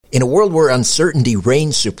In a world where uncertainty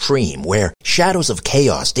reigns supreme, where shadows of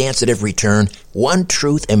chaos dance at every turn, one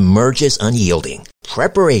truth emerges unyielding.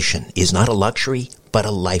 Preparation is not a luxury, but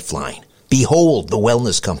a lifeline. Behold the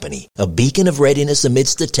Wellness Company, a beacon of readiness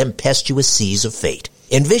amidst the tempestuous seas of fate.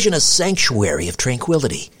 Envision a sanctuary of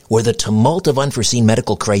tranquility, where the tumult of unforeseen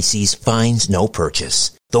medical crises finds no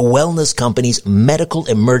purchase. The Wellness Company's Medical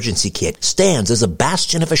Emergency Kit stands as a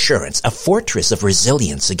bastion of assurance, a fortress of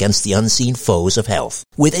resilience against the unseen foes of health.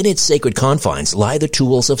 Within its sacred confines lie the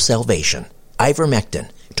tools of salvation.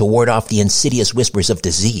 Ivermectin, to ward off the insidious whispers of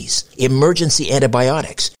disease. Emergency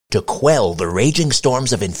antibiotics, to quell the raging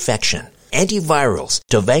storms of infection. Antivirals,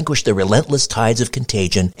 to vanquish the relentless tides of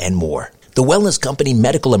contagion, and more. The Wellness Company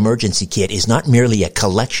Medical Emergency Kit is not merely a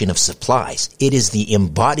collection of supplies. It is the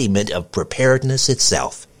embodiment of preparedness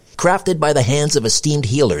itself. Crafted by the hands of esteemed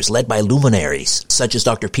healers led by luminaries such as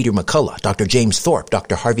Dr. Peter McCullough, Dr. James Thorpe,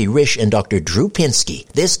 Dr. Harvey Risch, and Dr. Drew Pinsky,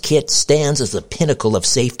 this kit stands as the pinnacle of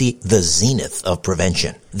safety, the zenith of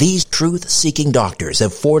prevention. These truth-seeking doctors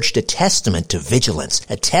have forged a testament to vigilance,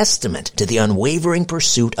 a testament to the unwavering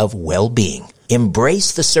pursuit of well-being.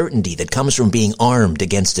 Embrace the certainty that comes from being armed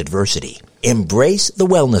against adversity. Embrace the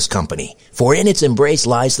Wellness Company, for in its embrace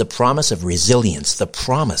lies the promise of resilience, the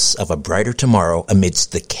promise of a brighter tomorrow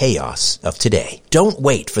amidst the chaos of today. Don't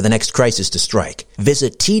wait for the next crisis to strike.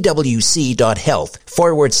 Visit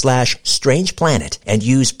twc.health/Strange Planet and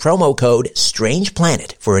use promo code Strange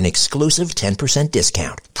Planet for an exclusive 10%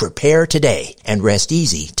 discount. Prepare today and rest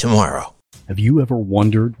easy tomorrow. Have you ever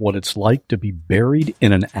wondered what it's like to be buried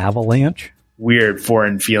in an avalanche? Weird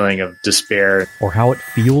foreign feeling of despair. Or how it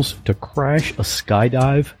feels to crash a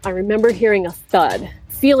skydive? I remember hearing a thud,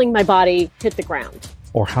 feeling my body hit the ground.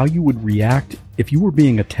 Or how you would react if you were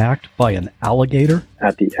being attacked by an alligator?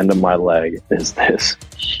 At the end of my leg is this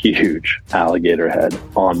huge alligator head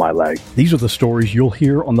on my leg. These are the stories you'll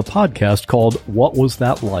hear on the podcast called What Was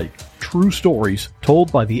That Like? True stories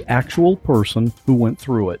told by the actual person who went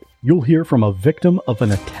through it. You'll hear from a victim of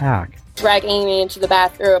an attack. Dragging me into the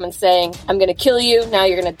bathroom and saying, I'm going to kill you, now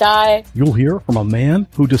you're going to die. You'll hear from a man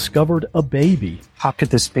who discovered a baby. How could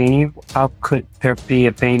this be? How could there be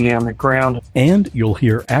a baby on the ground? And you'll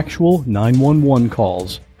hear actual 911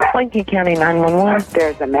 calls. Lincoln County 911.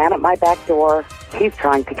 There's a man at my back door. He's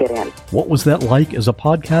trying to get in. What Was That Like is a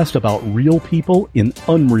podcast about real people in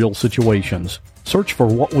unreal situations. Search for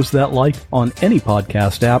What Was That Like on any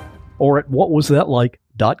podcast app or at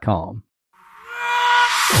whatwasthatlike.com.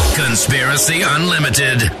 Conspiracy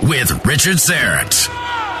Unlimited with Richard Syrett.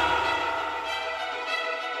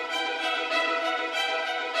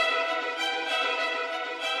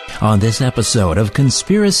 On this episode of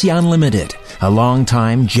Conspiracy Unlimited, a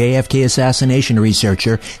longtime JFK assassination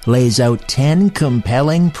researcher lays out 10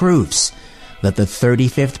 compelling proofs that the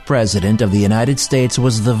 35th President of the United States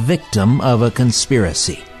was the victim of a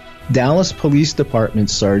conspiracy. Dallas Police Department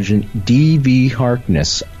Sergeant D.V.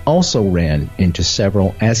 Harkness also ran into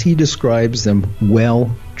several, as he describes them,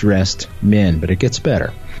 well-dressed men. But it gets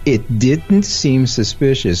better. It didn't seem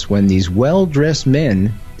suspicious when these well-dressed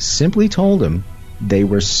men simply told him they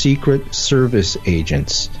were Secret Service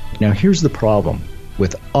agents. Now, here's the problem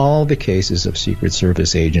with all the cases of Secret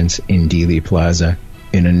Service agents in Dealey Plaza.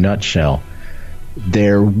 In a nutshell,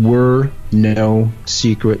 there were no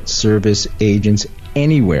Secret Service agents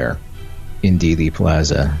anywhere in Dealey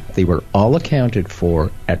Plaza. They were all accounted for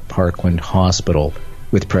at Parkland Hospital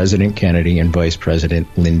with President Kennedy and Vice President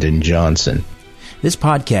Lyndon Johnson. This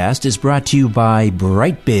podcast is brought to you by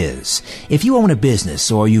BrightBiz. If you own a business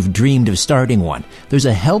or you've dreamed of starting one, there's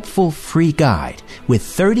a helpful free guide with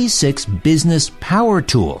 36 business power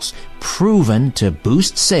tools proven to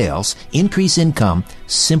boost sales, increase income,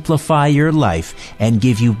 simplify your life, and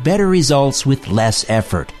give you better results with less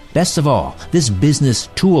effort. Best of all, this business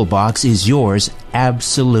toolbox is yours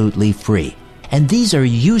absolutely free. And these are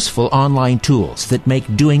useful online tools that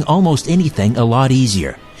make doing almost anything a lot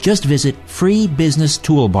easier. Just visit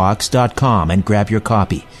freebusinesstoolbox.com and grab your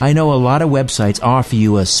copy. I know a lot of websites offer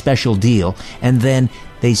you a special deal, and then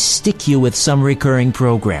they stick you with some recurring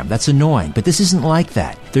program. That's annoying, but this isn't like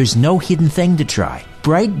that. There's no hidden thing to try.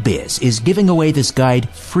 BrightBiz is giving away this guide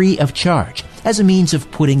free of charge as a means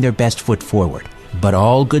of putting their best foot forward. But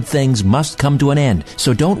all good things must come to an end,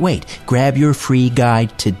 so don't wait. Grab your free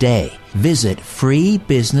guide today. Visit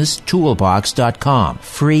freebusinesstoolbox.com.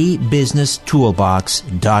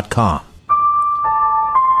 freebusinesstoolbox.com.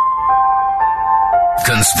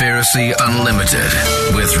 Conspiracy Unlimited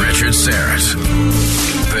with Richard Syrett.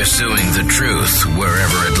 Pursuing the truth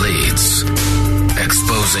wherever it leads.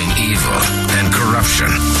 Exposing evil and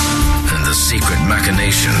corruption and the secret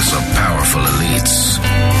machinations of powerful elites.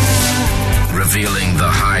 revealing the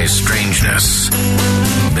high strangeness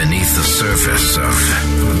beneath the surface of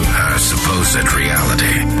our supposed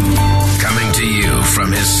reality. Coming to you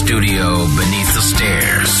from his studio beneath the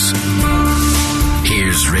stairs,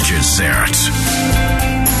 here's Richard Syrett.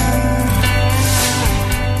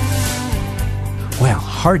 Well,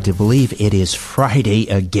 hard to believe it is Friday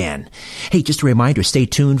again. Hey, just a reminder, stay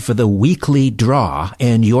tuned for the weekly draw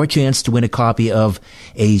and your chance to win a copy of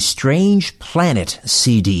a Strange Planet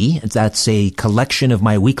CD. That's a collection of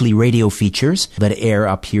my weekly radio features that air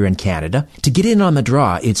up here in Canada. To get in on the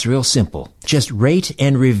draw, it's real simple. Just rate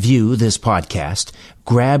and review this podcast.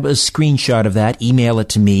 Grab a screenshot of that, email it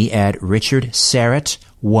to me at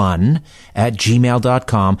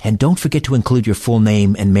richardsarrett1@gmail.com, and don't forget to include your full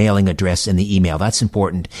name and mailing address in the email. That's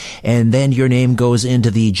important. And then your name goes into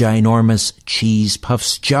the ginormous Cheese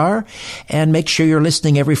Puffs jar, and make sure you're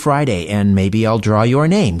listening every Friday, and maybe I'll draw your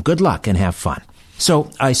name. Good luck and have fun. So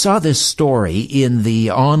I saw this story in the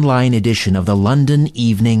online edition of the London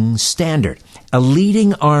Evening Standard. A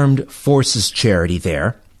leading armed forces charity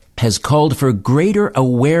there has called for greater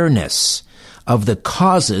awareness of the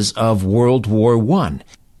causes of World War I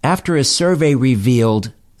after a survey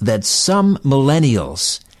revealed that some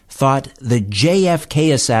millennials thought the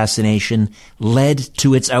JFK assassination led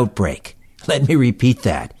to its outbreak. Let me repeat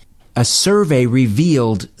that. A survey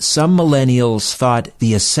revealed some millennials thought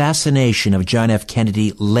the assassination of John F.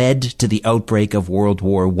 Kennedy led to the outbreak of World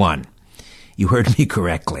War I. You heard me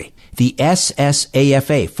correctly. The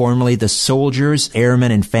SSAFA, formerly the Soldiers, Airmen,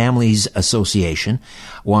 and Families Association,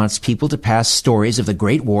 wants people to pass stories of the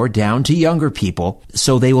Great War down to younger people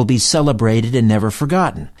so they will be celebrated and never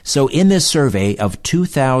forgotten. So in this survey of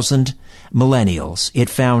 2,000 millennials, it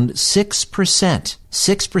found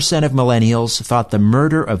 6% of millennials thought the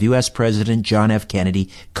murder of U.S. President John F. Kennedy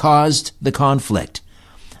caused the conflict.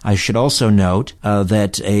 I should also note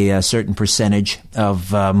that a certain percentage of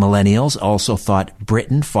millennials also thought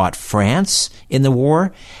Britain fought France in the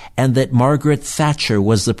war, and that Margaret Thatcher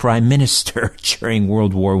was the prime minister during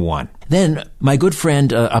World War I. Then my good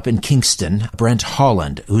friend up in Kingston, Brent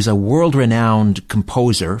Holland, who's a world-renowned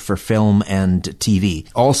composer for film and TV,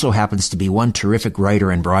 also happens to be one terrific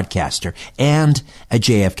writer and broadcaster and a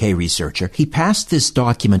JFK researcher. He passed this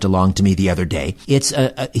document along to me the other day.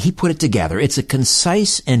 He put it together. It's a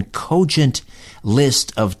concise and cogent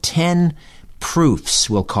list of 10 proofs,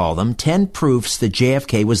 we'll call them, 10 proofs that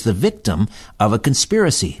JFK was the victim of a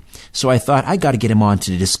conspiracy. So I thought I got to get him on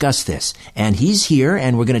to discuss this. And he's here,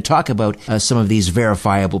 and we're going to talk about some of these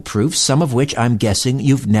verifiable proofs, some of which I'm guessing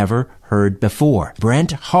you've never heard before.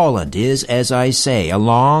 Brent Holland is, as I say, a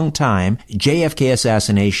long-time JFK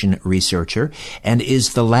assassination researcher and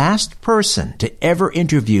is the last person to ever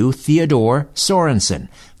interview Theodore Sorensen.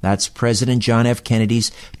 That's President John F.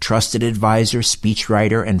 Kennedy's trusted advisor,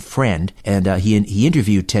 speechwriter, and friend. And he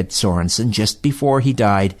interviewed Ted Sorensen just before he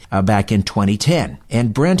died back in 2010.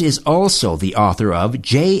 And Brent is also the author of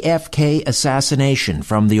JFK Assassination,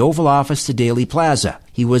 From the Oval Office to Daley Plaza.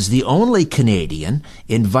 He was the only Canadian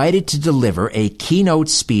invited to deliver a keynote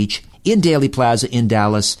speech in Daley Plaza in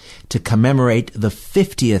Dallas to commemorate the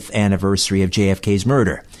 50th anniversary of JFK's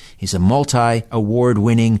murder. He's a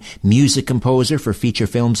multi-award-winning music composer for feature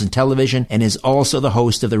films and television, and is also the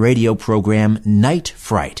host of the radio program Night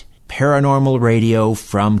Fright, paranormal radio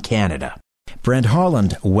from Canada. Brent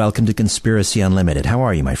Holland, welcome to Conspiracy Unlimited. How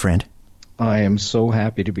are you, my friend? I am so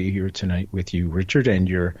happy to be here tonight with you, Richard, and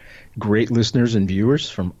your great listeners and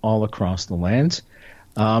viewers from all across the lands.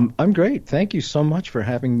 I'm great. Thank you so much for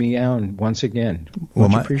having me on once again.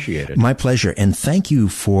 Much appreciated. My pleasure. And thank you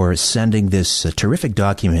for sending this terrific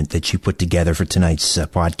document that you put together for tonight's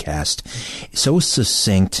podcast. So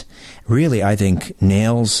succinct. Really, I think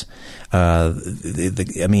nails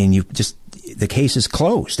the case is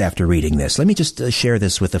closed after reading this. Let me just share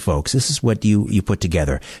this with the folks. This is what you put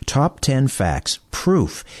together. Top 10 facts.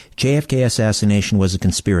 Proof. JFK assassination was a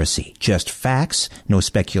conspiracy. Just facts. No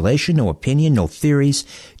speculation, no opinion, no theories.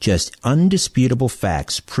 Just undisputable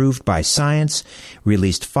facts proved by science,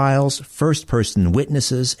 released files, first-person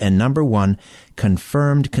witnesses, and number 1,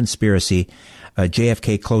 confirmed conspiracy.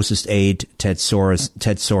 JFK closest aide, Ted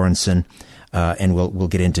Sorensen. And we'll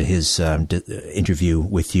get into his interview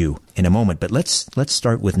with you in a moment. But let's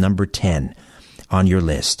start with number 10 on your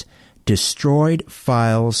list. Destroyed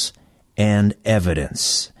files and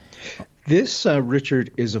evidence. This,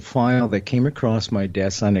 Richard, is a file that came across my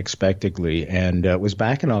desk unexpectedly, and it was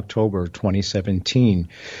back in October 2017.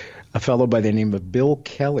 A fellow by the name of Bill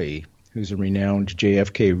Kelly, who's a renowned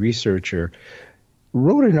JFK researcher,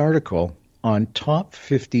 wrote an article on top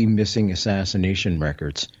 50 missing assassination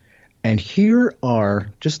records. And here are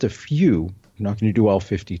just a few, I'm not going to do all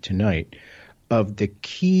 50 tonight, of the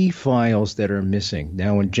key files that are missing.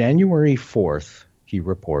 Now, on January 4th, he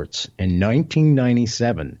reports, in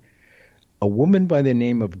 1997, a woman by the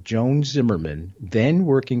name of Joan Zimmerman, then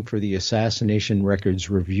working for the Assassination Records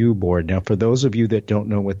Review Board. Now, for those of you that don't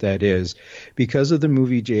know what that is, because of the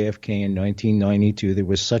movie JFK in 1992, there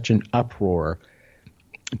was such an uproar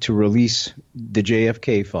to release the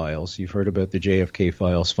JFK files. You've heard about the JFK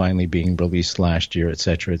files finally being released last year, et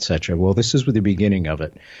cetera, et cetera. Well, this is the beginning of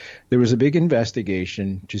it. There was a big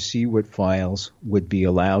investigation to see what files would be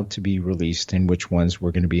allowed to be released and which ones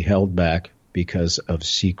were going to be held back because of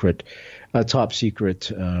top secret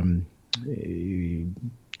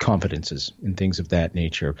confidences and things of that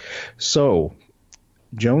nature. So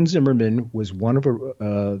Joan Zimmerman was one of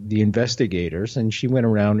the investigators, and she went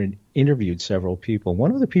around and interviewed several people.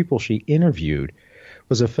 One of the people she interviewed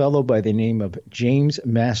was a fellow by the name of James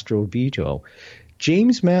Mastrovito.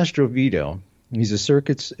 James Mastrovito, he's a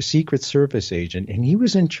Secret Service agent, and he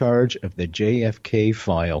was in charge of the JFK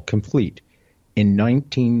file complete in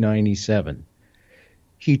 1997.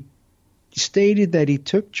 He stated that he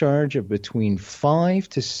took charge of between 5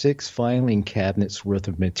 to 6 filing cabinets worth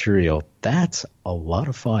of material. That's a lot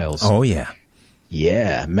of files. Oh, yeah.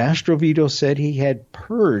 Yeah. Mastrovito said he had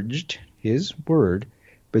purged, his word,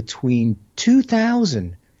 between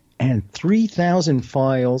 2,000 and 3,000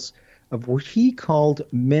 files of what he called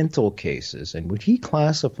mental cases, and what he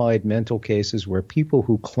classified mental cases were people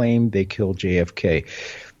who claimed they killed JFK.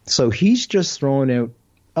 So he's just thrown out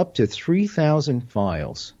up to 3,000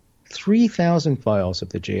 files. 3,000 files of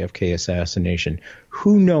the JFK assassination.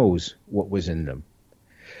 Who knows what was in them?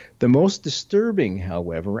 The most disturbing,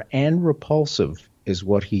 however, and repulsive is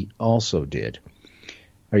what he also did.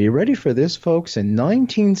 Are you ready for this, folks? In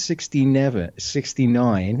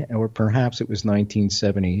 1969, or perhaps it was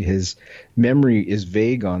 1970, his memory is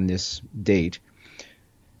vague on this date,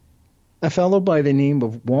 a fellow by the name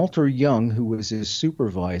of Walter Young, who was his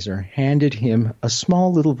supervisor, handed him a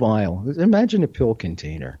small little vial. Imagine a pill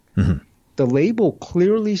container. Mm-hmm. The label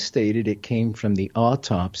clearly stated it came from the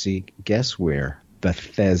autopsy, guess where?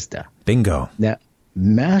 Bethesda. Bingo. Now,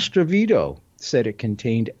 Mastrovito said it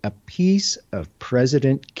contained a piece of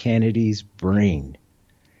President Kennedy's brain.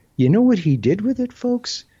 You know what he did with it,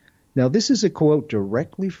 folks? Now, this is a quote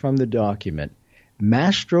directly from the document.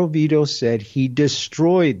 Mastrovito said he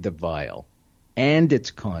destroyed the vial and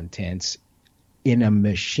its contents in a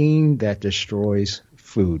machine that destroys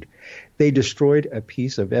food. They destroyed a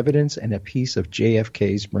piece of evidence and a piece of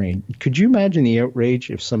JFK's brain. Could you imagine the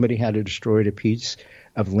outrage if somebody had destroyed a piece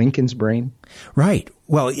of Lincoln's brain? Right.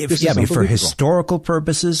 Well, for historical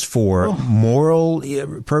purposes, for moral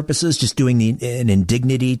purposes, just doing an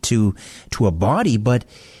indignity to a body, but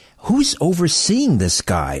who's overseeing this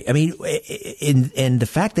guy? I mean, and the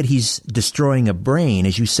fact that he's destroying a brain,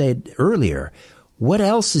 as you said earlier, what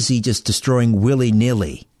else is he just destroying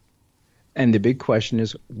willy-nilly? And the big question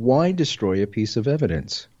is, why destroy a piece of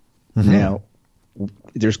evidence? Mm-hmm. Now,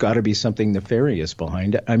 there's got to be something nefarious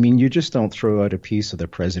behind it. I mean, you just don't throw out a piece of the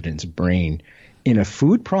president's brain in a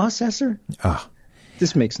food processor?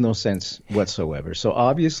 This makes no sense whatsoever. So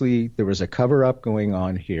obviously there was a cover-up going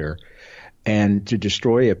on here. And to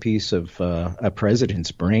destroy a piece of a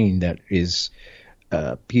president's brain that is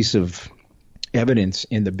a piece of evidence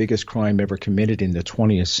in the biggest crime ever committed in the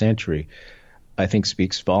 20th century, I think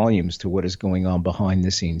speaks volumes to what is going on behind the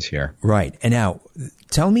scenes here. Right. And now,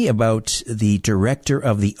 tell me about the director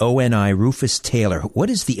of the ONI, Rufus Taylor. What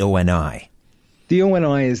is the ONI? The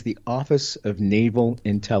ONI is the Office of Naval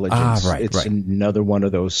Intelligence. It's another one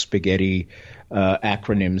of those spaghetti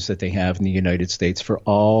acronyms that they have in the United States for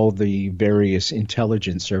all the various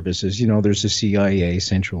intelligence services. You know, there's the CIA,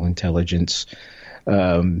 Central Intelligence,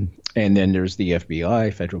 and then there's the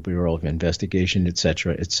FBI, Federal Bureau of Investigation, et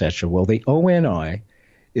cetera, et cetera. Well, the ONI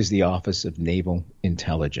is the Office of Naval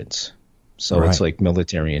Intelligence. So it's like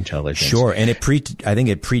military intelligence. Sure, and I think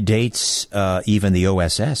it predates even the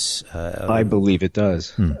OSS. I believe it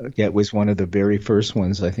does. Yeah, it was one of the very first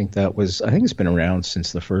ones. I think it's been around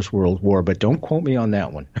since the First World War, but don't quote me on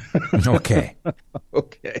that one. Okay.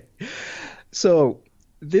 Okay. So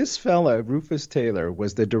this fella, Rufus Taylor,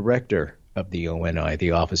 was the director of the ONI,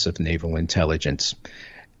 the Office of Naval Intelligence,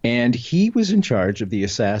 and he was in charge of the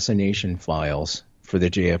assassination files for the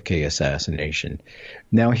JFK assassination.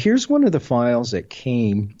 Now, here's one of the files that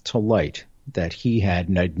came to light that he had,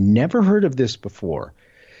 and I'd never heard of this before.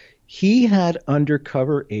 He had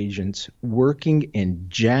undercover agents working in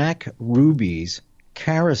Jack Ruby's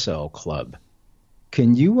Carousel Club.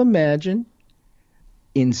 Can you imagine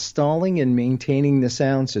installing and maintaining the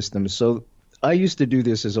sound system? So I used to do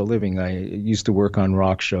this as a living. I used to work on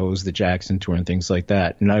rock shows, the Jackson Tour and things like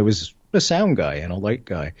that, and I was a sound guy and a light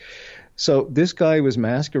guy. So this guy was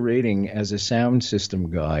masquerading as a sound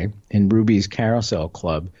system guy in Ruby's Carousel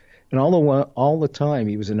Club, and all the time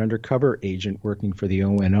he was an undercover agent working for the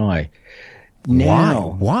ONI.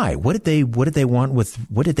 Now, Why? What did they want with?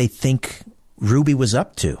 What did they think Ruby was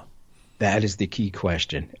up to? That is the key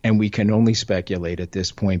question, and we can only speculate at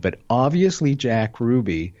this point. But obviously, Jack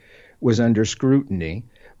Ruby was under scrutiny.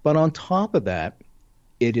 But on top of that,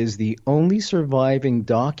 it is the only surviving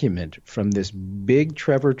document from this big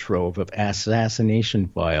treasure trove of assassination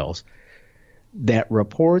files that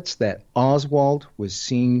reports that Oswald was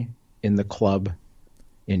seen in the club,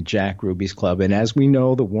 in Jack Ruby's club. And as we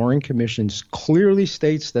know, the Warren Commission clearly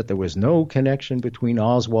states that there was no connection between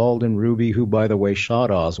Oswald and Ruby, who, by the way, shot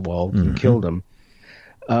Oswald and killed him.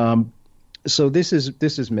 So this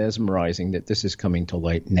is mesmerizing that this is coming to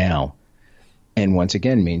light now. And once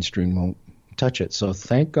again, mainstream won't touch it. So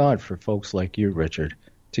thank God for folks like you, Richard,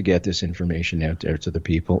 to get this information out there to the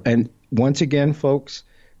people. And once again, folks,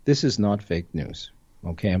 this is not fake news.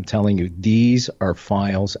 Okay, I'm telling you, these are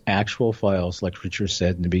files, actual files, like Richard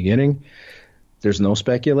said in the beginning. There's no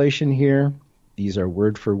speculation here. These are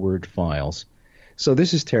word-for-word files. So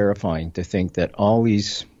this is terrifying to think that all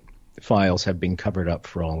these files have been covered up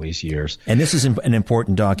for all these years. And this is an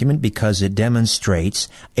important document because it demonstrates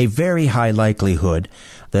a very high likelihood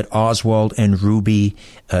that Oswald and Ruby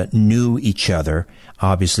knew each other,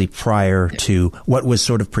 obviously prior to what was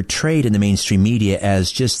sort of portrayed in the mainstream media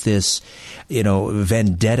as just this,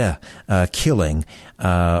 vendetta killing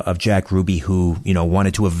of Jack Ruby, who,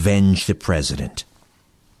 wanted to avenge the president.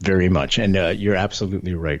 Very much. And you're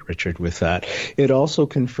absolutely right, Richard, with that. It also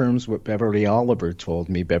confirms what Beverly Oliver told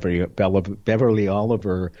me. Beverly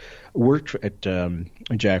Oliver worked at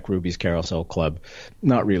Jack Ruby's Carousel Club.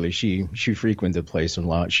 Not really. She frequented the place a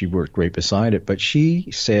lot. She worked right beside it. But she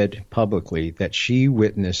said publicly that she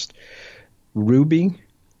witnessed Ruby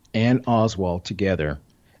and Oswald together,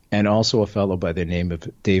 and also a fellow by the name of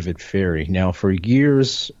David Ferry. Now, for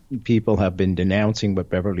years, people have been denouncing what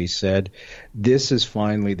Beverly said. This is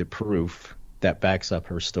finally the proof that backs up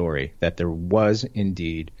her story, that there was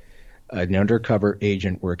indeed an undercover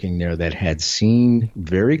agent working there that had seen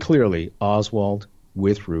very clearly Oswald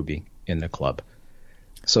with Ruby in the club.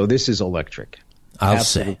 So this is electric. I'll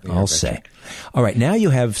say. All right, now you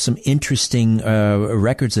have some interesting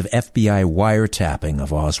records of FBI wiretapping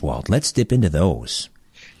of Oswald. Let's dip into those.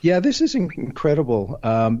 Yeah, this is incredible.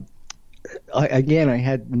 I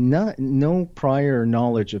had no prior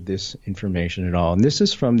knowledge of this information at all. And this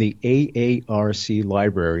is from the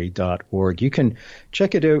aarclibrary.org. You can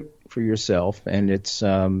check it out for yourself. And it's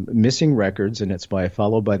Missing Records, and it's by a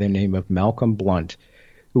fellow by the name of Malcolm Blunt,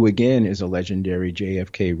 who, again, is a legendary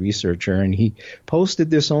JFK researcher. And he posted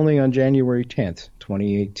this only on January 10th,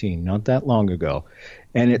 2018, not that long ago.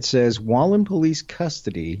 And it says, while in police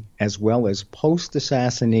custody, as well as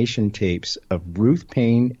post-assassination tapes of Ruth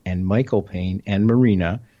Paine and Michael Paine and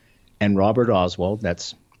Marina and Robert Oswald,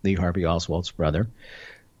 that's Lee Harvey Oswald's brother,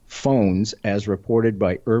 phones as reported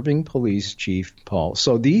by Irving Police Chief Paul.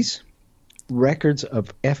 So these records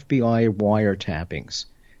of FBI wiretappings,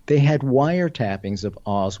 they had wiretappings of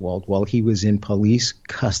Oswald while he was in police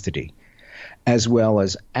custody. As well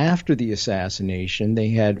as after the assassination, they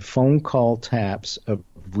had phone call taps of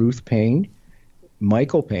Ruth Paine,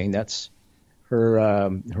 Michael Paine, that's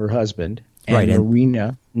her husband, and right,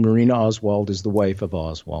 Marina Oswald is the wife of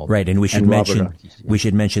Oswald. Right, and we should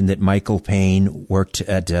mention that Michael Paine worked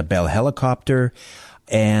at Bell Helicopter,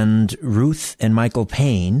 and Ruth and Michael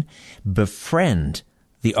Paine befriend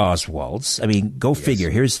the Oswalds. I mean, go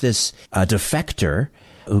figure. Here's this defector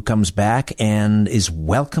who comes back and is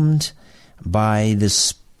welcomed by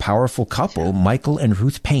this powerful couple, Michael and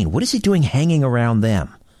Ruth Paine. What is he doing hanging around them?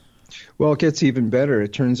 Well, it gets even better.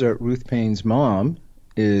 It turns out Ruth Paine's mom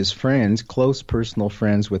is close personal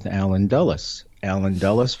friends with Allen Dulles. Allen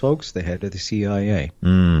Dulles, folks, the head of the CIA.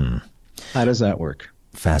 How does that work?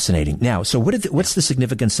 Fascinating. Now, so what's the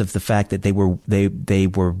significance of the fact that they were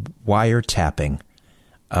wiretapping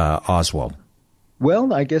Oswald?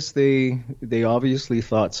 Well, I guess they obviously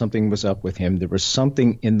thought something was up with him. There was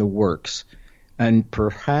something in the works. And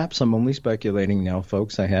perhaps, I'm only speculating now,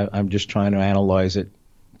 folks. I'm just trying to analyze it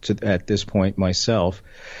at this point myself.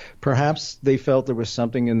 Perhaps they felt there was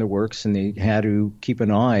something in the works and they had to keep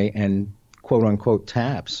an eye and quote-unquote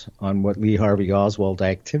taps on what Lee Harvey Oswald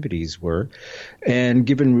activities were. And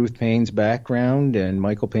given Ruth Paine's background and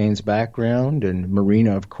Michael Paine's background and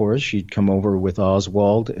Marina, of course, she'd come over with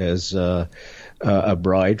Oswald as a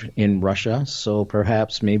bride in Russia. So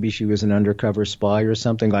perhaps maybe she was an undercover spy or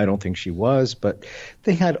something. I don't think she was, but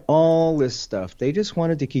they had all this stuff. They just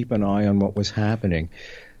wanted to keep an eye on what was happening.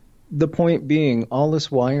 The point being, all this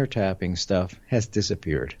wiretapping stuff has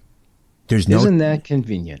disappeared. Isn't that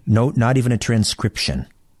convenient? No, not even a transcription.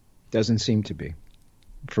 Doesn't seem to be.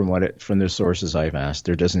 From the sources I've asked,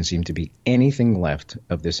 there doesn't seem to be anything left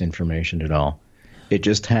of this information at all. It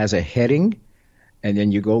just has a heading, and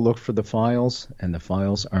then you go look for the files, and the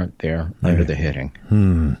files aren't there under the heading.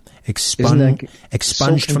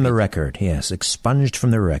 Expunged from the record. Yes, expunged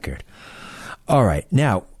from the record. All right.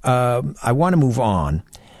 Now, I want to move on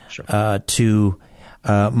to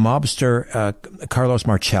mobster Carlos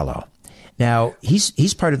Marcello. Now,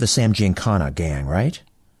 he's part of the Sam Giancana gang, right?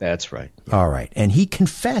 That's right. Yeah. All right. And he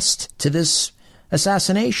confessed to this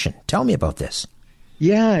assassination. Tell me about this.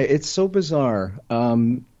 Yeah, it's so bizarre.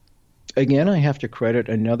 Again, I have to credit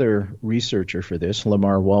another researcher for this,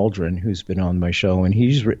 Lamar Waldron, who's been on my show, and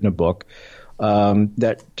he's written a book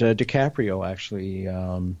that DiCaprio actually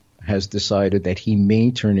has decided that he may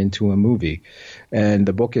turn into a movie. And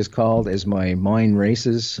the book is called As My Mind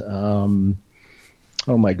Races.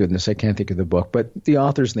 Oh, my goodness, I can't think of the book. But the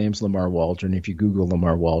author's name's Lamar Waldron. If you Google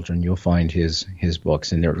Lamar Waldron, you'll find his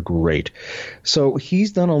books, and they're great. So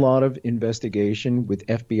he's done a lot of investigation with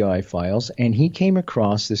FBI files, and he came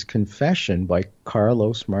across this confession by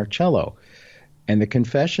Carlos Marcello. And the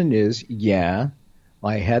confession is, yeah,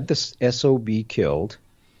 I had this SOB killed.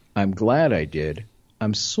 I'm glad I did.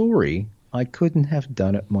 I'm sorry I couldn't have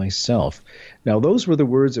done it myself. Now, those were the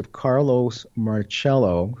words of Carlos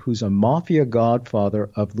Marcello, who's a mafia godfather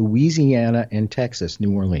of Louisiana and Texas,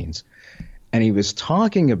 New Orleans. And he was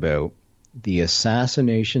talking about the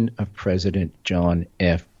assassination of President John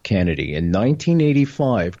F. Kennedy. In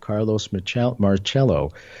 1985, Carlos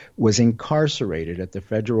Marcello was incarcerated at the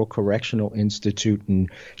Federal Correctional Institute in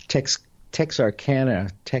Texarkana,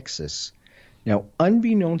 Texas. Now,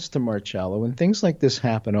 unbeknownst to Marcello, and things like this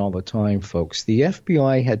happen all the time, folks, the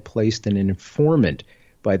FBI had placed an informant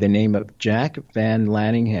by the name of Jack Van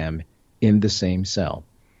Lanningham in the same cell.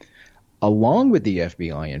 Along with the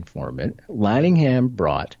FBI informant, Lanningham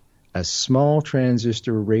brought a small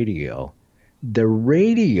transistor radio. The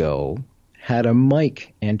radio had a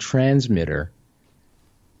mic and transmitter,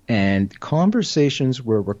 and conversations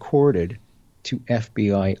were recorded to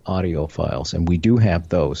FBI audio files, and we do have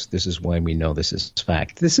those. This is why we know this is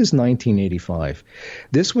fact. This is 1985.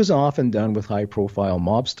 This was often done with high-profile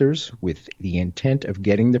mobsters with the intent of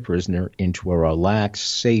getting the prisoner into a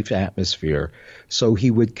relaxed, safe atmosphere so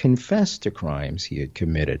he would confess to crimes he had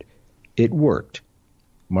committed. It worked.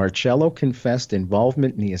 Marcello confessed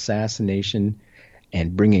involvement in the assassination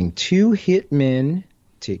and bringing 2 hitmen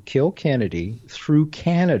to kill Kennedy through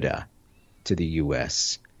Canada to the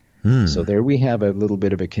U.S., So there we have a little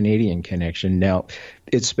bit of a Canadian connection. Now,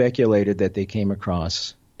 it's speculated that they came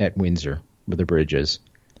across at Windsor, where the bridge is.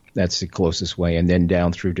 That's the closest way. And then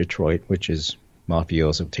down through Detroit, which is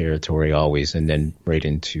mafioso territory always, and then right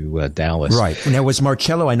into Dallas. Right. Now, was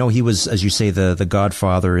Marcello, I know he was, as you say, the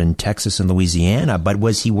godfather in Texas and Louisiana, but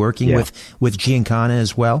was he working with Giancana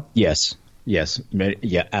as well? Yes. Yes.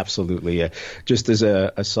 Yeah, absolutely. Just as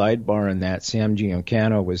a sidebar on that, Sam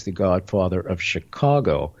Giancana was the godfather of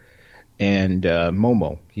Chicago. And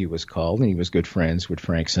Momo, he was called, and he was good friends with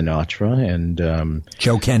Frank Sinatra and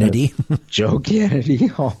Joe Kennedy. Joe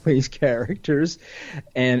Kennedy, always characters.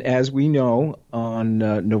 And as we know, on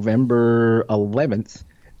November 11th,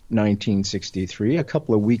 1963, a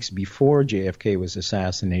couple of weeks before JFK was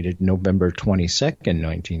assassinated, November 22nd,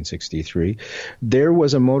 1963, there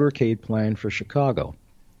was a motorcade planned for Chicago.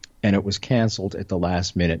 And it was canceled at the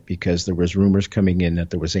last minute because there was rumors coming in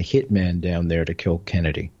that there was a hitman down there to kill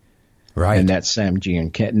Kennedy. Right. And that's Sam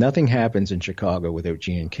Giancana. Nothing happens in Chicago without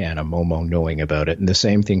Giancana, Momo knowing about it. And the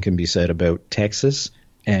same thing can be said about Texas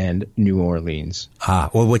and New Orleans.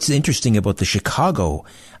 Well, what's interesting about the Chicago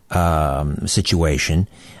situation,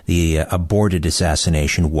 the aborted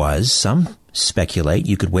assassination, was, some speculate,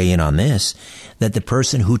 you could weigh in on this, that the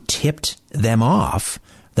person who tipped them off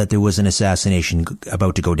that there was an assassination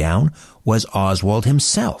about to go down was Oswald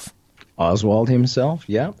himself. Oswald himself,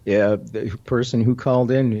 yeah. The person who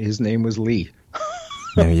called in, his name was Lee.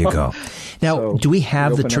 There you go. Now, so do we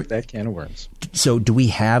have that can of worms? So, do we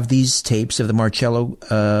have these tapes of the Marcello?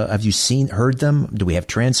 Have you heard them? Do we have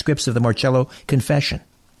transcripts of the Marcello confession?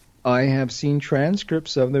 I have seen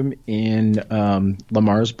transcripts of them in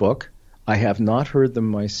Lamar's book. I have not heard them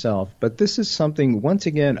myself, but this is something, once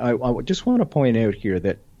again, I just want to point out here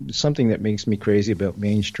that something that makes me crazy about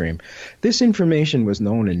mainstream. This information was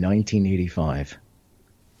known in 1985.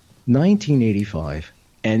 1985.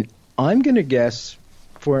 And I'm going to guess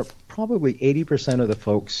for probably 80% of the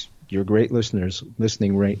folks, your great listeners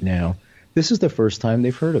listening right now, this is the first time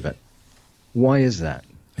they've heard of it. Why is that?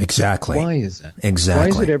 Exactly. Why is that?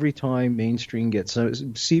 Exactly. Why is it every time mainstream gets...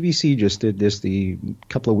 CBC just did this a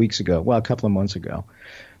couple of months ago.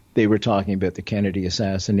 They were talking about the Kennedy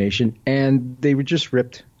assassination, and they were just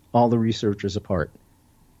ripped all the researchers apart.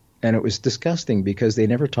 And it was disgusting because they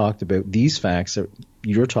never talked about these facts that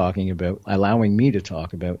you're talking about, allowing me to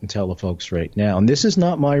talk about and tell the folks right now. And this is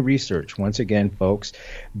not my research. Once again, folks,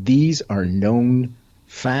 these are known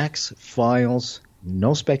facts, files,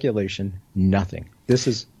 no speculation, nothing. This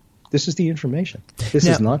is the information. This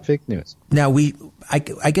is not fake news. Now, I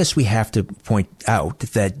guess we have to point out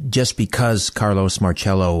that just because Carlos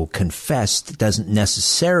Marcello confessed doesn't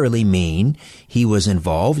necessarily mean he was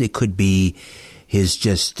involved. It could be his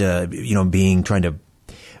just, trying to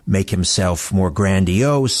make himself more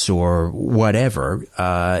grandiose or whatever.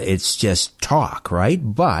 It's just talk, right?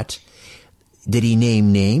 But did he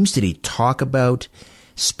name names? Did he talk about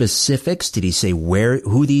specifics? Did he say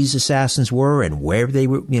who these assassins were and where they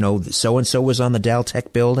were? So-and-so was on the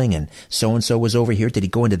Daltech building and so-and-so was over here. Did he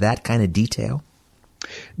go into that kind of detail?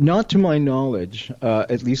 Not to my knowledge,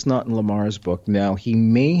 at least not in Lamar's book. Now, he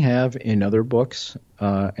may have in other books,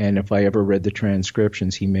 and if I ever read the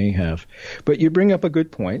transcriptions, he may have. But you bring up a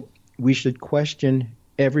good point. We should question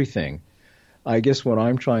everything. I guess what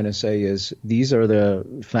I'm trying to say is these are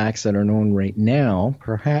the facts that are known right now.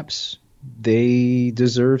 Perhaps they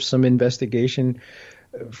deserve some investigation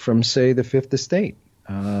from, say, the Fifth Estate,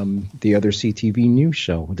 the other CTV news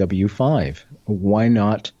show, W5. Why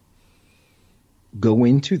not go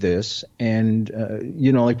into this and,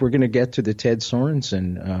 we're going to get to the Ted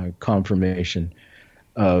Sorensen confirmation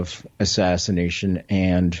of assassination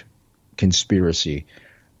and conspiracy.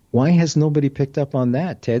 Why has nobody picked up on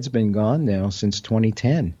that? Ted's been gone now since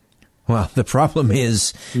 2010. Well, the problem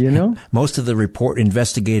is, most of the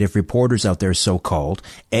investigative reporters out there, so-called,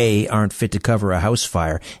 A, aren't fit to cover a house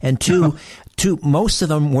fire, and two, most of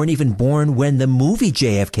them weren't even born when the movie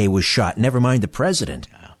JFK was shot, never mind the president.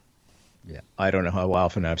 Yeah, I don't know how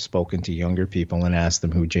often I've spoken to younger people and asked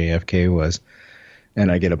them who JFK was,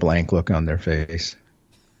 and I get a blank look on their face.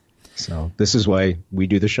 So this is why we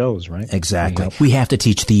do the shows, right? Exactly. We have to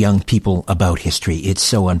teach the young people about history. It's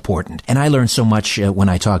so important. And I learned so much when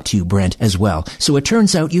I talked to you, Brent, as well. So it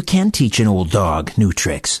turns out you can teach an old dog new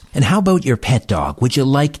tricks. And how about your pet dog? Would you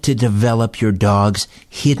like to develop your dog's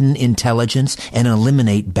hidden intelligence and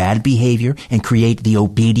eliminate bad behavior and create the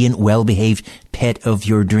obedient, well-behaved pet of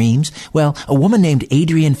your dreams? Well, a woman named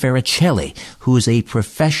Adrienne Faricelli, who is a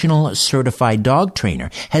professional certified dog trainer,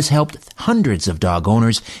 has helped hundreds of dog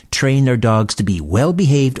owners train their dogs to be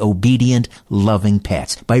well-behaved, obedient, loving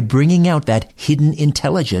pets by bringing out that hidden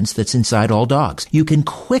intelligence that's inside all dogs. You can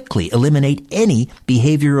quickly eliminate any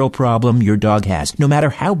behavioral problem your dog has, no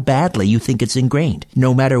matter how badly you think it's ingrained,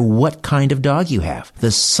 no matter what kind of dog you have.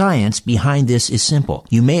 The science behind this is simple.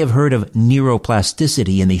 You may have heard of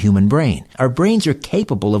neuroplasticity in the human brain. Our brains are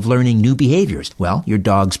capable of learning new behaviors. Well, your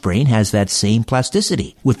dog's brain has that same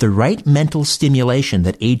plasticity. With the right mental stimulation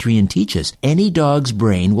that Adrienne teaches, any dog's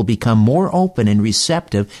brain will become more open and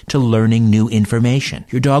receptive to learning new information.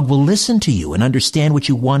 Your dog will listen to you and understand what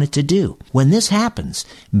you want it to do. When this happens,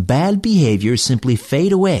 bad behaviors simply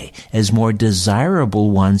fade away as more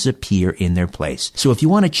desirable ones appear in their place. So if you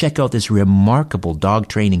want to check out this remarkable dog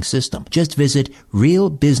training system, just visit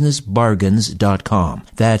realbusinessbargains.com.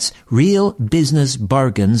 That's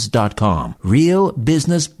realbusinessbargains.com.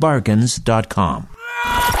 realbusinessbargains.com.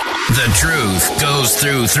 The truth goes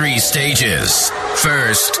through 3 stages.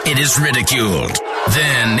 First, it is ridiculed.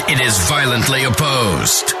 Then, it is violently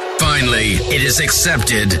opposed. Finally, it is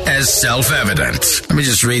accepted as self-evident. Let me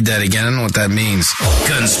just read that again. I don't know what that means.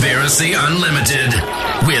 Conspiracy Unlimited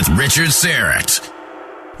with Richard Syrett.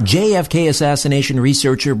 JFK assassination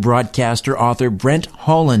researcher, broadcaster, author Brent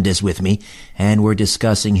Holland is with me, and we're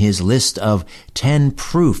discussing his list of 10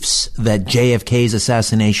 proofs that JFK's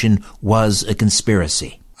assassination was a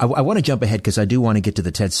conspiracy. I want to jump ahead because I do want to get to the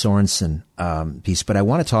Ted Sorensen piece, but I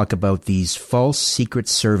want to talk about these false Secret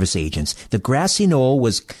Service agents. The grassy knoll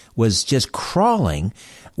was just crawling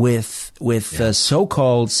with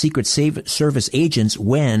so-called Secret Service agents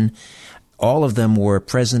when all of them were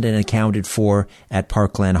present and accounted for at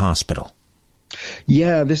Parkland Hospital.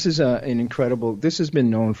 Yeah, this is this has been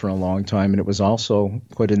known for a long time, and it was also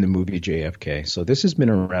put in the movie JFK. So this has been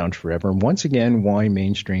around forever. And once again, why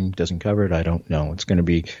mainstream doesn't cover it, I don't know. It's going to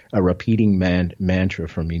be a repeating mantra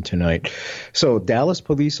for me tonight. So Dallas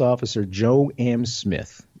police officer Joe M.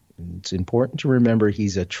 Smith. It's important to remember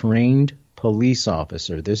he's a trained police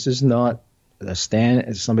officer. This is not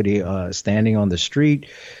somebody standing on the street.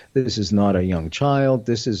 This is not a young child.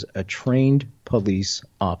 This is a trained police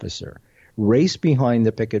officer. raced behind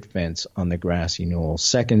the picket fence on the grassy knoll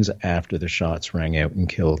seconds after the shots rang out and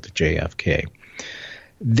killed JFK.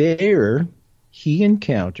 There, he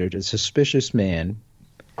encountered a suspicious man.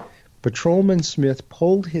 Patrolman Smith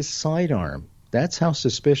pulled his sidearm. That's how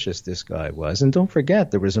suspicious this guy was. And don't forget,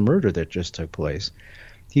 there was a murder that just took place.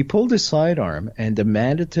 He pulled his sidearm and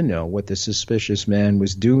demanded to know what the suspicious man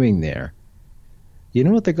was doing there. You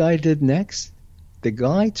know what the guy did next? The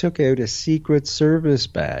guy took out a Secret Service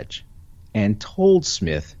badge and told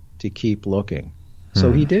Smith to keep looking.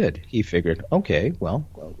 So he did. He figured, okay, well,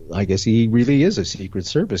 I guess he really is a Secret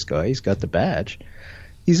Service guy. He's got the badge.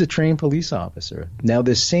 He's a trained police officer. Now,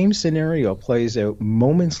 this same scenario plays out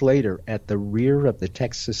moments later at the rear of the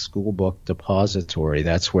Texas School Book Depository.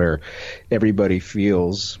 That's where everybody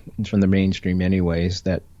feels, from the mainstream anyways,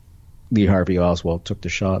 that Lee Harvey Oswald took the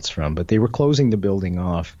shots from. But they were closing the building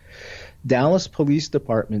off. Dallas Police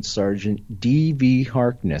Department Sergeant D.V.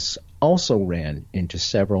 Harkness also ran into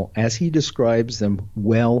several, as he describes them,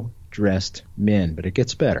 well-dressed men. But it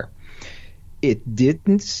gets better. It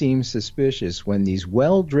didn't seem suspicious when these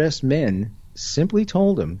well-dressed men simply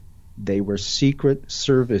told him they were Secret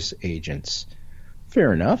Service agents.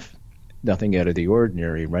 Fair enough. Nothing out of the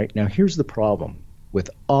ordinary, right? Now, here's the problem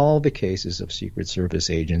with all the cases of Secret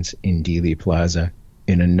Service agents in Dealey Plaza.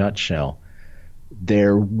 In a nutshell,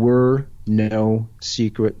 there were no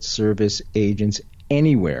Secret Service agents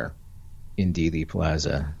anywhere in Dealey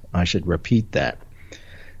Plaza. I should repeat that.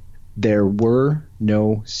 There were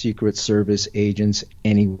no Secret Service agents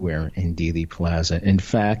anywhere in Dealey Plaza. In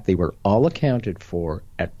fact, they were all accounted for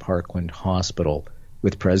at Parkland Hospital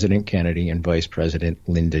with President Kennedy and Vice President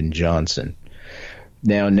Lyndon Johnson.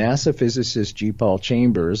 Now, NASA physicist G. Paul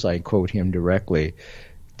Chambers, I quote him directly,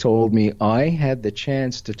 told me, I had the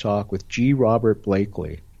chance to talk with G. Robert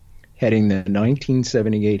Blakely, heading the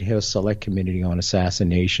 1978 House Select Committee on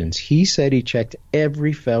Assassinations. He said he checked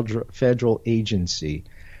every federal agency.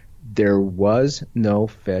 There were no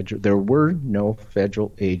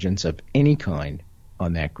federal agents of any kind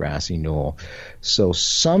on that grassy knoll. So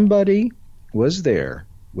somebody was there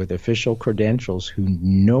with official credentials who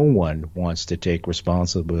no one wants to take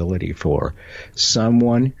responsibility for.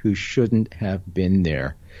 Someone who shouldn't have been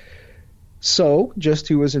there. So, just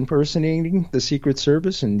who was impersonating the Secret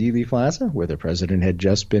Service in Dealey Plaza, where the president had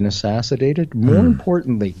just been assassinated? More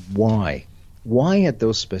importantly, why? Why at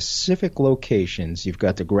those specific locations? You've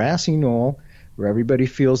got the grassy knoll, where everybody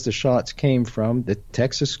feels the shots came from, the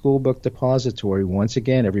Texas School Book Depository. Once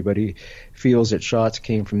again, everybody feels that shots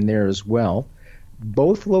came from there as well.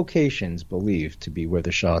 Both locations believed to be where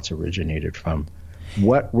the shots originated from.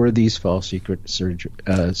 What were these false Secret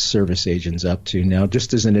Service agents up to? Now,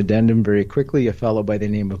 just as an addendum very quickly, a fellow by the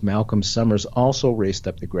name of Malcolm Summers also raced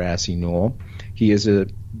up the grassy knoll. He is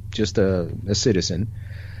just a citizen.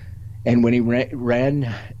 And when he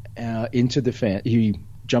ran into the fence, he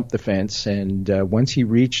jumped the fence, and once he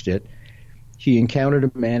reached it, he encountered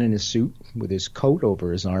a man in a suit with his coat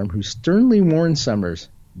over his arm who sternly warned Summers,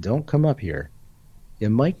 don't come up here. You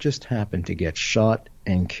might just happen to get shot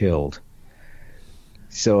and killed.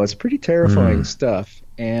 So it's pretty terrifying stuff.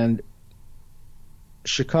 And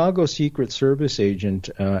Chicago Secret Service agent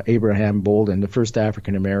Abraham Bolden, the first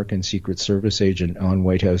African-American Secret Service agent on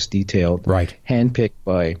White House detail, handpicked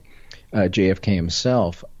by JFK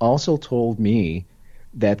himself, also told me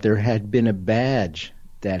that there had been a badge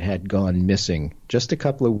that had gone missing just a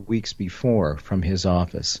couple of weeks before from his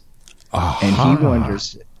office. And he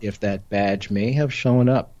wonders if that badge may have shown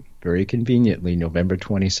up very conveniently November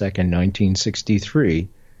 22nd, 1963,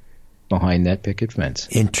 behind that picket fence.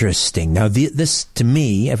 Interesting. Now, this, to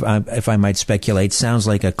me, if I might speculate, sounds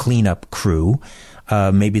like a cleanup crew.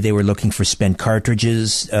 Maybe they were looking for spent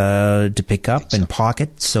cartridges to pick up and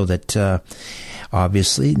pocket so that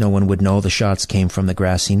obviously no one would know the shots came from the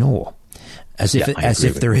grassy knoll. As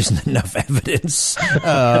if there isn't enough evidence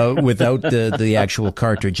without the actual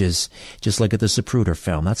cartridges, just like at the Zapruder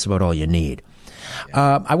film. That's about all you need.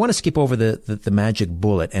 I want to skip over the magic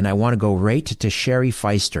bullet, and I want to go right to Sherry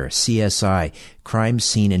Feister, CSI, crime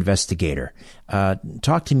scene investigator.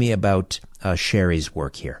 Talk to me about Sherry's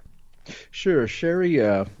work here. Sure. Sherry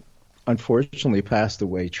unfortunately passed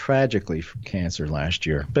away tragically from cancer last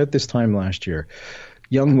year, about this time last year.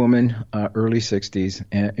 Young woman, early 60s,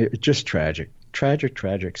 and just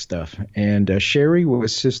tragic stuff. And Sherry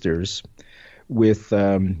was sisters with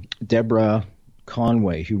Deborah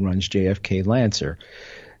Conway, who runs JFK Lancer.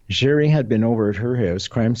 Sherry had been over at her house,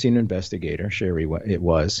 crime scene investigator, Sherry it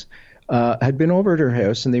was, had been over at her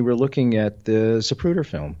house, and they were looking at the Zapruder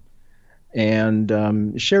film.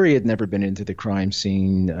 And Sherry had never been into the crime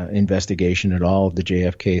scene investigation at all of the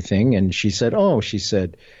JFK thing. And she said,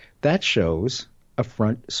 that shows a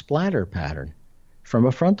front splatter pattern from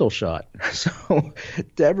a frontal shot. So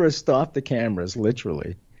Deborah stopped the cameras,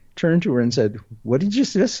 literally, turned to her and said, "What did you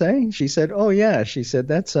just say?" She said, "Oh, yeah." She said,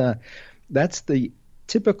 that's the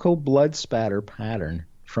typical blood spatter pattern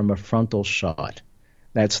from a frontal shot.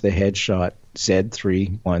 That's the headshot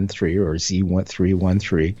Z313 or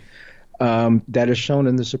Z313 that is shown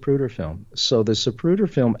in the Zapruder film. So the Zapruder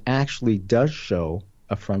film actually does show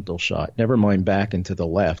a frontal shot. Never mind back and to the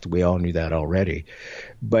left. We all knew that already.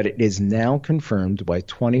 But it is now confirmed by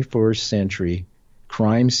 21st century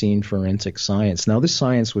crime scene forensic science. Now, this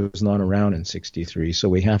science was not around in 1963, so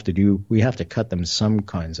we have to cut them some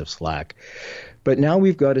kinds of slack. But now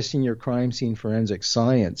we've got a senior crime scene forensic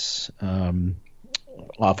science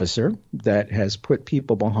officer that has put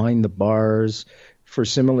people behind the bars for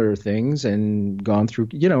similar things and gone through,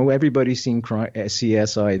 everybody's seen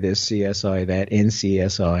CSI this, CSI that,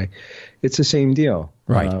 NCSI. It's the same deal.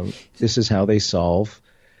 Right. This is how they solve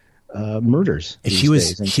murders. She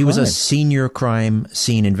was a senior crime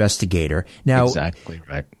scene investigator. Now, exactly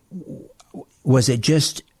right. Was it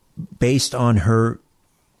just based on her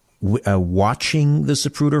watching the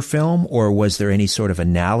Zapruder film, or was there any sort of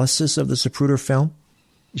analysis of the Zapruder film?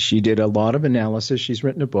 She did a lot of analysis. She's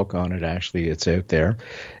written a book on it, actually. It's out there.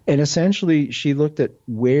 And essentially, she looked at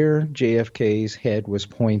where JFK's head was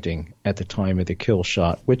pointing at the time of the kill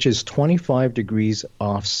shot, which is 25 degrees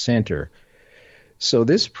off center. So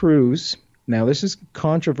this proves, now this is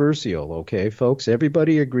controversial, okay, folks?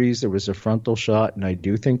 Everybody agrees there was a frontal shot, and I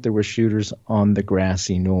do think there were shooters on the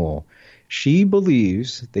grassy knoll. She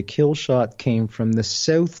believes the kill shot came from the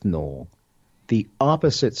south knoll, the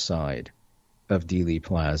opposite side of Dealey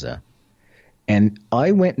Plaza. And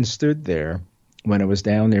I went and stood there when I was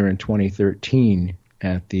down there in 2013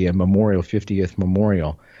 at the 50th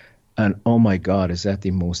Memorial, and oh my God, is that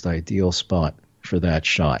the most ideal spot for that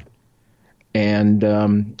shot?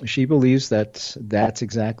 And she believes that that's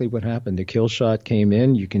exactly what happened. The kill shot came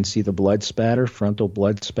in. You can see the blood spatter, frontal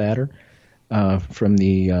blood spatter, from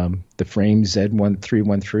the frame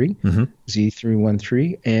Z313,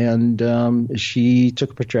 Z313, and she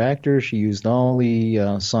took a protractor. She used all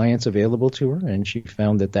the science available to her, and she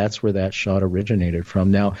found that that's where that shot originated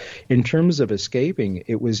from. Now, in terms of escaping,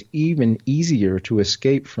 it was even easier to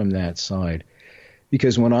escape from that side,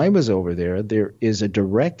 because when I was over there, there is a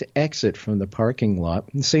direct exit from the parking lot.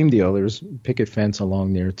 Same deal. There's picket fence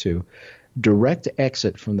along there too. Direct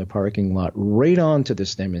exit from the parking lot right onto the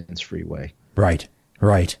Stemmons Freeway. Right.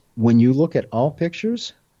 When you look at all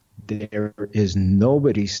pictures, there is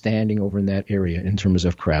nobody standing over in that area in terms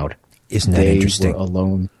of crowd. Isn't that interesting? They were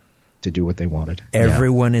alone to do what they wanted.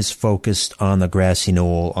 Everyone is focused on the grassy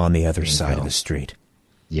knoll on the other side of the street.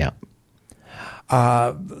 Yeah.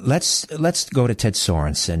 Let's go to Ted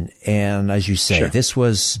Sorensen. And as you say, this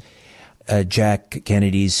was Jack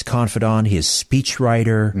Kennedy's confidant, his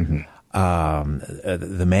speechwriter,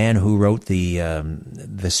 the man who wrote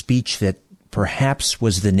the speech that perhaps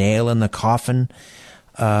was the nail in the coffin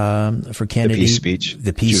for Kennedy. The peace speech. June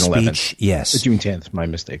 11th. Yes. June 10th, my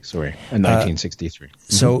mistake, sorry. In 1963.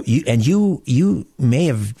 So you may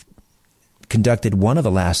have conducted one of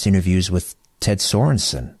the last interviews with Ted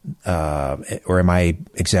Sorensen, or am I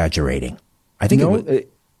exaggerating? I think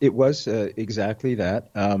it was exactly that.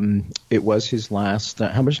 It was his last.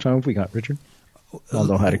 How much time have we got, Richard? I'll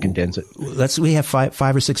know how to condense it. We have 5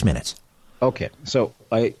 or 6 minutes. Okay, so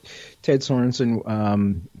Ted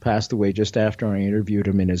Sorensen passed away just after I interviewed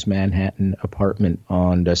him in his Manhattan apartment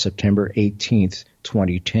on September 18th,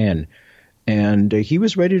 2010. And he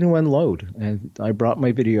was ready to unload. And I brought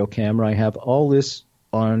my video camera. I have all this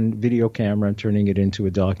on video camera. I'm turning it into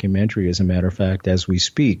a documentary, as a matter of fact, as we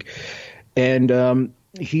speak. And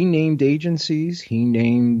he named agencies. He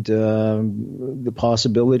named the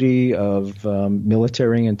possibility of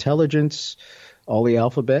military intelligence, all the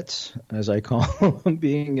alphabets, as I call them,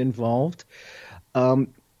 being involved. Now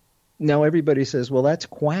everybody says, well, that's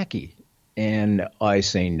quacky. And I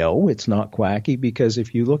say, no, it's not quacky, because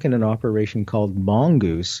if you look at an operation called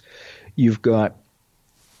Mongoose, you've got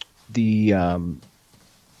the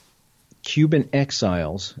Cuban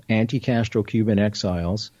exiles, anti-Castro Cuban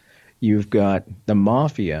exiles, you've got the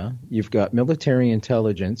mafia, you've got military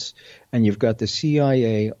intelligence, and you've got the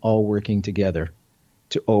CIA all working together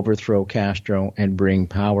to overthrow Castro and bring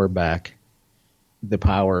power back, the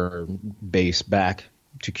power base back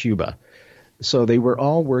to Cuba. So they were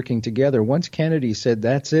all working together. Once Kennedy said,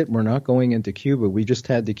 that's it, we're not going into Cuba, we just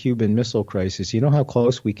had the Cuban Missile Crisis. You know how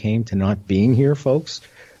close we came to not being here, folks?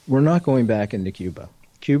 We're not going back into Cuba.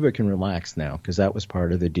 Cuba can relax now, because that was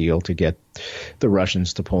part of the deal to get the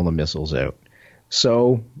Russians to pull the missiles out.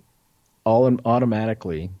 So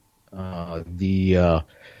automatically, the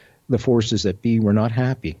forces that be were not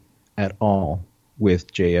happy at all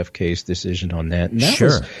with JFK's decision on that. And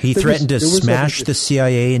that he threatened to smash the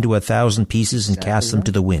CIA into 1,000 pieces and cast them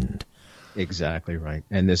to the wind. Exactly right.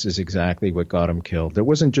 And this is exactly what got him killed. There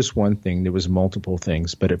wasn't just one thing. There was multiple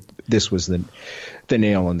things. But this was the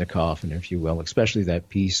nail in the coffin, if you will, especially that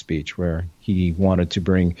peace speech where he wanted to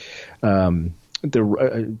bring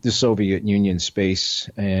the Soviet Union space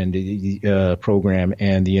and program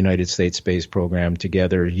and the United States space program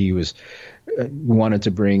together. He wanted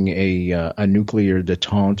to bring a nuclear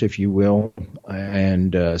detente, if you will,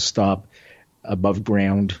 and stop above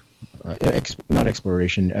ground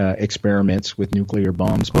experiments with nuclear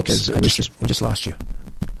bombs. Because I just lost you.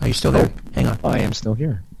 Are you still there? Hang on. I am still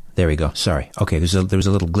here. There we go. Sorry. Okay, there was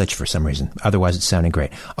a little glitch for some reason. Otherwise, it sounded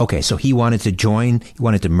great. Okay, so he wanted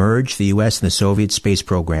to merge the U.S. and the Soviet space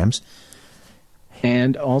programs.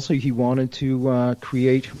 And also he wanted to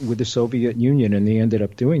create with the Soviet Union, and they ended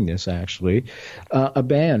up doing this actually, a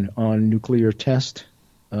ban on nuclear testing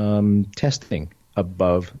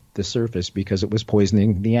above the surface because it was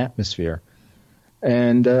poisoning the atmosphere.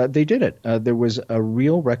 And they did it. There was a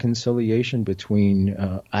real reconciliation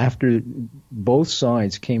between, after both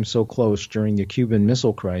sides came so close during the Cuban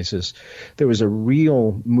Missile Crisis, there was a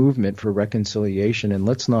real movement for reconciliation, and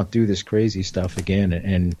let's not do this crazy stuff again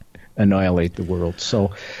and annihilate the world.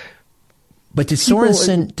 So, but did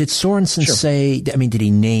Sorensen sure. say, I mean, did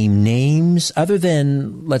he name names other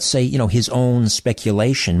than, let's say, his own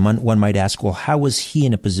speculation? One might ask, well, how was he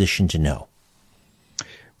in a position to know?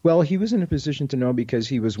 Well, he was in a position to know because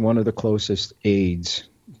he was one of the closest aides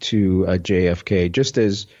to JFK, just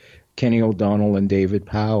as Kenny O'Donnell and David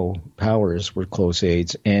Powers were close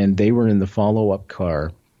aides, and they were in the follow-up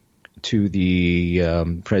car to the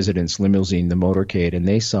president's limousine, the motorcade, and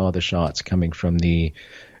they saw the shots coming from the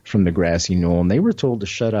grassy knoll, and they were told to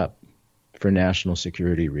shut up for national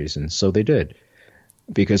security reasons. So they did,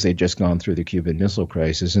 because they'd just gone through the Cuban Missile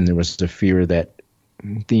Crisis, and there was the fear that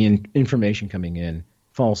the information coming in,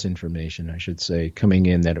 false information, I should say, coming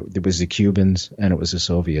in that it was the Cubans and it was the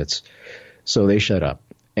Soviets. So they shut up.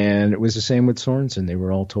 And it was the same with Sorensen. They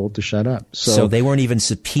were all told to shut up. So they weren't even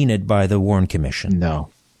subpoenaed by the Warren Commission? No.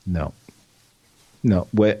 They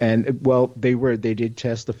did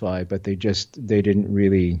testify, but they didn't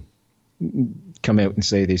really come out and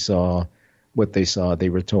say they saw what they saw. They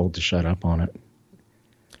were told to shut up on it.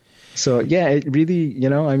 So, yeah, it really,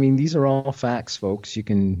 these are all facts, folks. You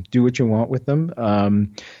can do what you want with them.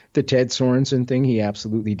 The Ted Sorensen thing, he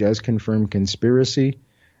absolutely does confirm conspiracy.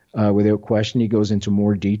 Without question, he goes into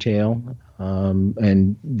more detail.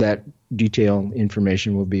 And that detailed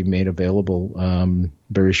information will be made available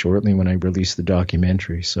very shortly when I release the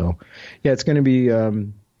documentary. So, yeah, it's going to be...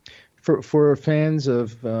 For fans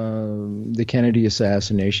of the Kennedy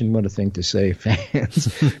assassination, what a thing to say,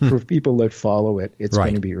 fans. For people that follow it, it's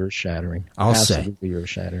going to be earth-shattering. Absolutely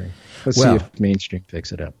earth-shattering. Let's see if mainstream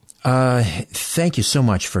picks it up. Thank you so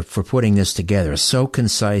much for putting this together. So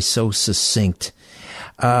concise, so succinct.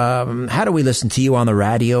 How do we listen to you on the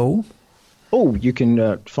radio? Oh, you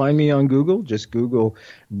can find me on Google. Just Google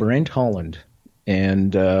Brent Holland,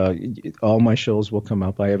 and all my shows will come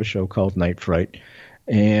up. I have a show called Night Fright.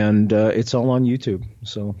 And it's all on YouTube.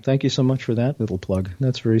 So thank you so much for that little plug.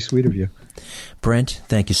 That's very sweet of you. Brent,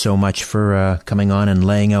 thank you so much for coming on and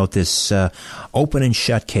laying out this open and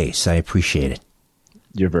shut case. I appreciate it.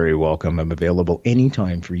 You're very welcome. I'm available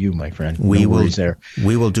anytime for you, my friend. We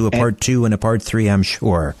will do a part 2 and a part 3, I'm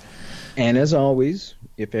sure. And as always,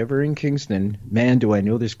 if ever in Kingston, man, do I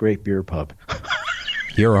know this great beer pub.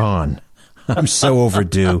 You're on. I'm so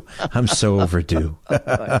overdue. All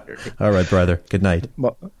right, brother. Good night.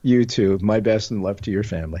 You too. My best and love to your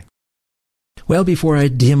family. Well, before I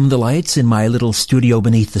dim the lights in my little studio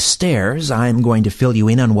beneath the stairs, I'm going to fill you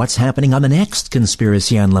in on what's happening on the next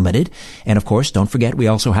Conspiracy Unlimited. And of course, don't forget, we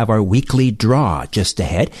also have our weekly draw just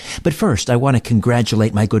ahead. But first, I want to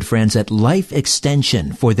congratulate my good friends at Life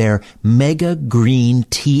Extension for their Mega Green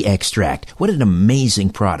Tea Extract. What an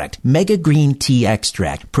amazing product. Mega Green Tea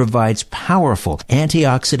Extract provides powerful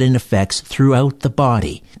antioxidant effects throughout the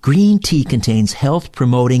body. Green tea contains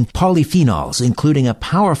health-promoting polyphenols, including a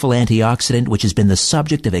powerful antioxidant which has been the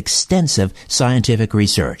subject of extensive scientific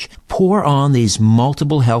research. Pour on these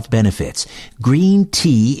multiple health benefits. Green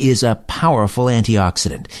tea is a powerful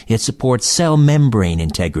antioxidant. It supports cell membrane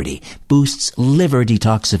integrity, boosts liver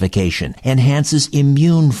detoxification, enhances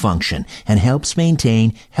immune function, and helps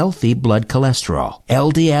maintain healthy blood cholesterol,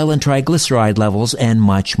 LDL and triglyceride levels, and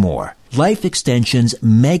much more. Life Extension's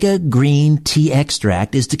Mega Green Tea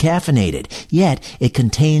Extract is decaffeinated, yet it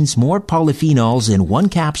contains more polyphenols in one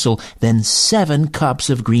capsule than 7 cups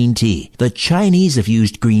of green tea. The Chinese have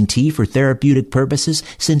used green tea for therapeutic purposes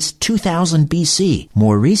since 2000 BC.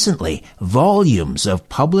 More recently, volumes of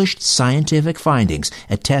published scientific findings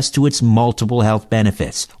attest to its multiple health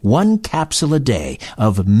benefits. 1 capsule a day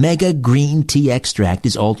of Mega Green Tea Extract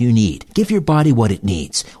is all you need. Give your body what it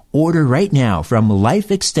needs. Order right now from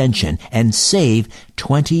Life Extension and save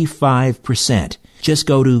 25%. Just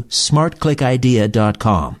go to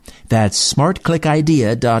smartclickidea.com. That's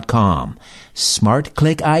smartclickidea.com.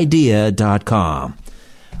 smartclickidea.com.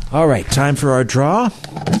 All right, time for our draw.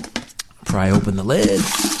 Pry open the lid.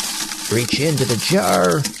 Reach into the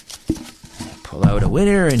jar. Pull out a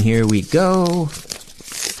winner, and here we go.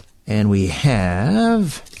 And we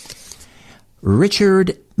have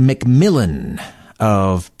Richard McMillan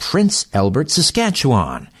of Prince Albert,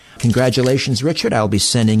 Saskatchewan. Congratulations, Richard. I'll be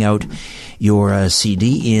sending out your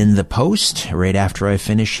CD in the post right after I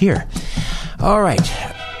finish here. All right.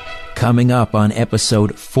 Coming up on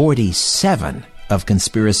episode 47 of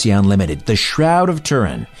Conspiracy Unlimited, The Shroud of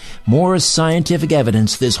Turin. More scientific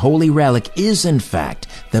evidence this holy relic is, in fact,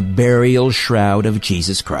 the burial shroud of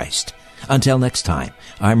Jesus Christ. Until next time,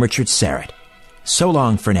 I'm Richard Syrett. So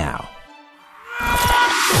long for now.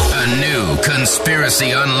 A new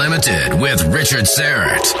Conspiracy Unlimited with Richard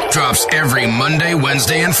Syrett drops every Monday,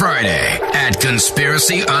 Wednesday, and Friday at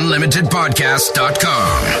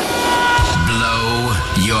conspiracyunlimitedpodcast.com. Blow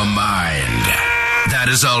your mind. That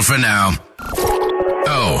is all for now.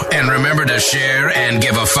 Oh, and remember to share and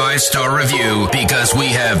give a 5-star review because we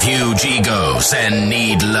have huge egos and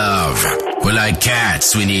need love. We're like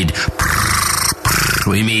cats. We need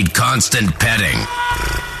constant petting.